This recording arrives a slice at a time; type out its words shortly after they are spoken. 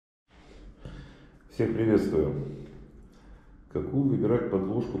Всех приветствую. Какую выбирать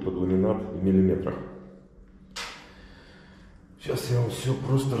подложку под ламинат в миллиметрах? Сейчас я вам все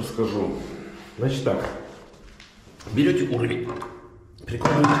просто расскажу. Значит так. Берете уровень,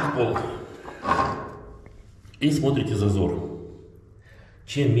 прикладываете к полу и смотрите зазор.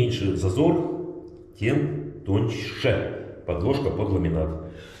 Чем меньше зазор, тем тоньше подложка под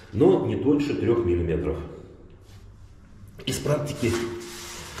ламинат. Но не тоньше 3 миллиметров. Из практики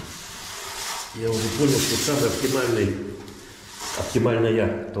я уже понял, что самая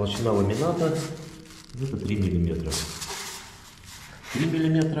оптимальная толщина ламината это 3 миллиметра. 3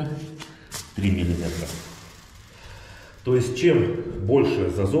 миллиметра, 3 миллиметра. То есть чем больше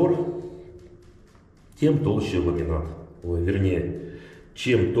зазор, тем толще ламинат. Вернее,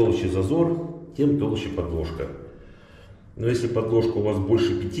 чем толще зазор, тем толще подложка. Но если подложка у вас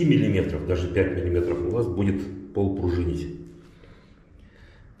больше 5 миллиметров, даже 5 миллиметров, у вас будет пол пружинить.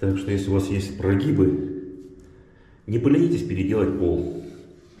 Так что если у вас есть прогибы, не поленитесь переделать пол.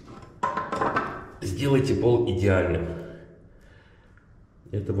 Сделайте пол идеальным.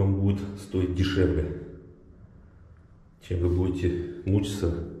 Это вам будет стоить дешевле, чем вы будете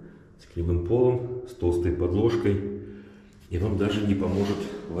мучиться с кривым полом, с толстой подложкой, и вам даже не поможет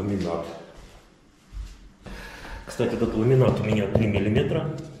ламинат. Кстати, этот ламинат у меня 3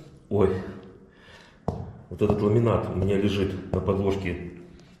 миллиметра. Ой, вот этот ламинат у меня лежит на подложке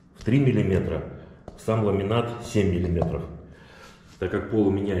в 3 миллиметра, сам ламинат 7 миллиметров. Так как пол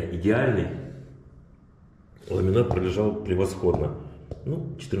у меня идеальный, ламинат пролежал превосходно.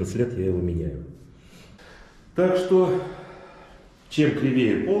 14 лет я его меняю. Так что, чем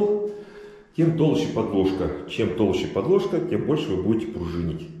кривее пол, тем толще подложка. Чем толще подложка, тем больше вы будете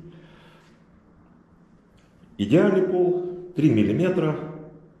пружинить. Идеальный пол 3 миллиметра.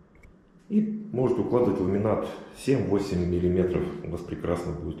 И можете укладывать ламинат 7-8 миллиметров. У вас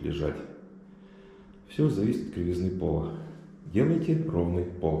прекрасно будет лежать. Все зависит от кривизны пола. Делайте ровный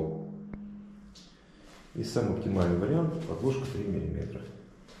пол. И самый оптимальный вариант подложка 3 миллиметра.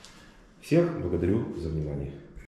 Всех благодарю за внимание.